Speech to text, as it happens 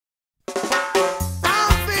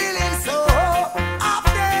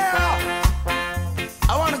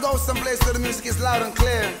loud and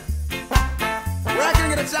clear. Where I can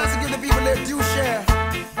get a chance to give the people their due share.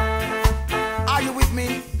 Are you with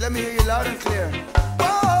me? Let me hear you loud and clear.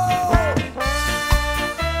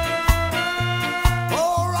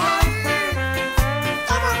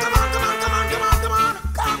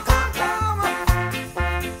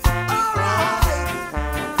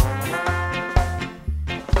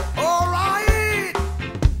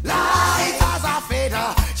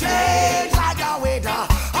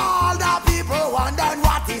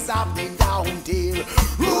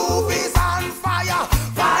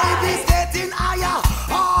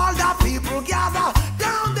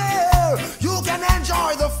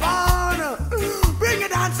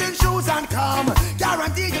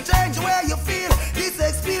 Guaranteed to change the way you feel. This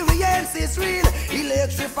experience is real.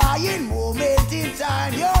 Electrifying moment in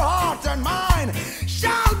time. Your heart and mind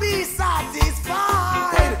shall be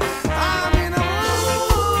satisfied. I'm in a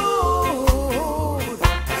mood,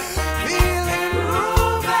 feeling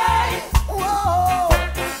groovy. Whoa,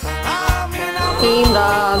 I'm in a mood.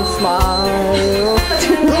 Innan smile.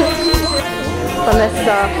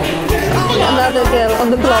 Vanessa, another girl on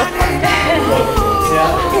the block.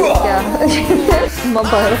 Yeah.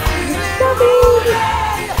 Mama.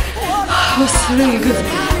 It was really good.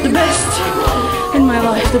 The best in my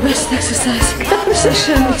life, the best exercise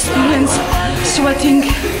session, experience, sweating.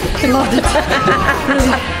 I loved it.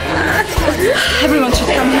 Really. Everyone should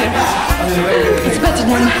come here. It's better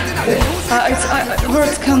than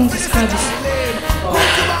words can't describe this.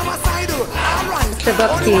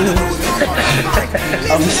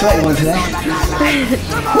 I'll be sweating one today.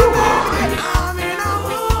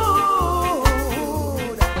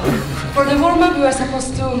 For the warm-up, we were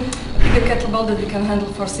supposed to pick a kettlebell that we can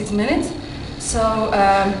handle for 6 minutes. So,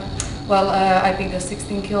 I picked a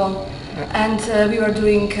 16 kilo, and we were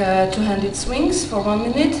doing two-handed swings for 1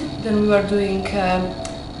 minute. Then we were doing,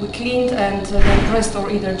 we cleaned and then pressed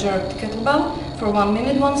or either jerked kettlebell for 1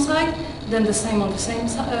 minute one side. Then the same on the same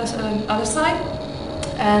other side,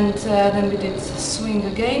 and then we did swing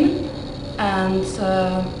again, and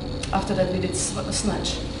after that we did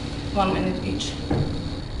snatch, 1 minute each.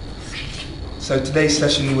 So today's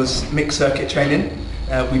session was mixed circuit training.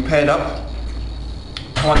 We paired up.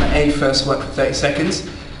 Partner A first worked for 30 seconds,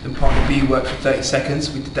 then partner B worked for 30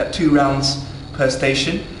 seconds. We did that 2 rounds per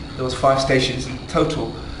station. There was 5 stations in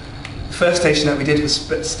total. The first station that we did was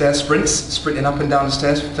stair sprints, sprinting up and down the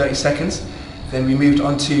stairs for 30 seconds. Then we moved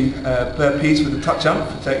on to burpees with a tuck jump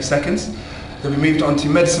for 30 seconds. Then we moved on to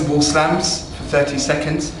medicine ball slams for 30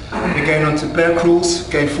 seconds. We're going on to bear crawls,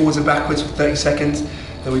 going forwards and backwards for 30 seconds.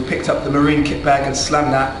 Then we picked up the marine kit bag and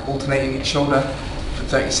slammed that, alternating each shoulder for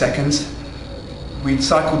 30 seconds. We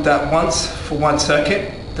cycled that once for 1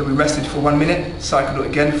 circuit, then we rested for 1 minute, cycled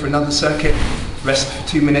it again for another circuit, rested for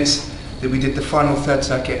 2 minutes, then we did the final 3rd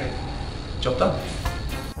circuit. Job done.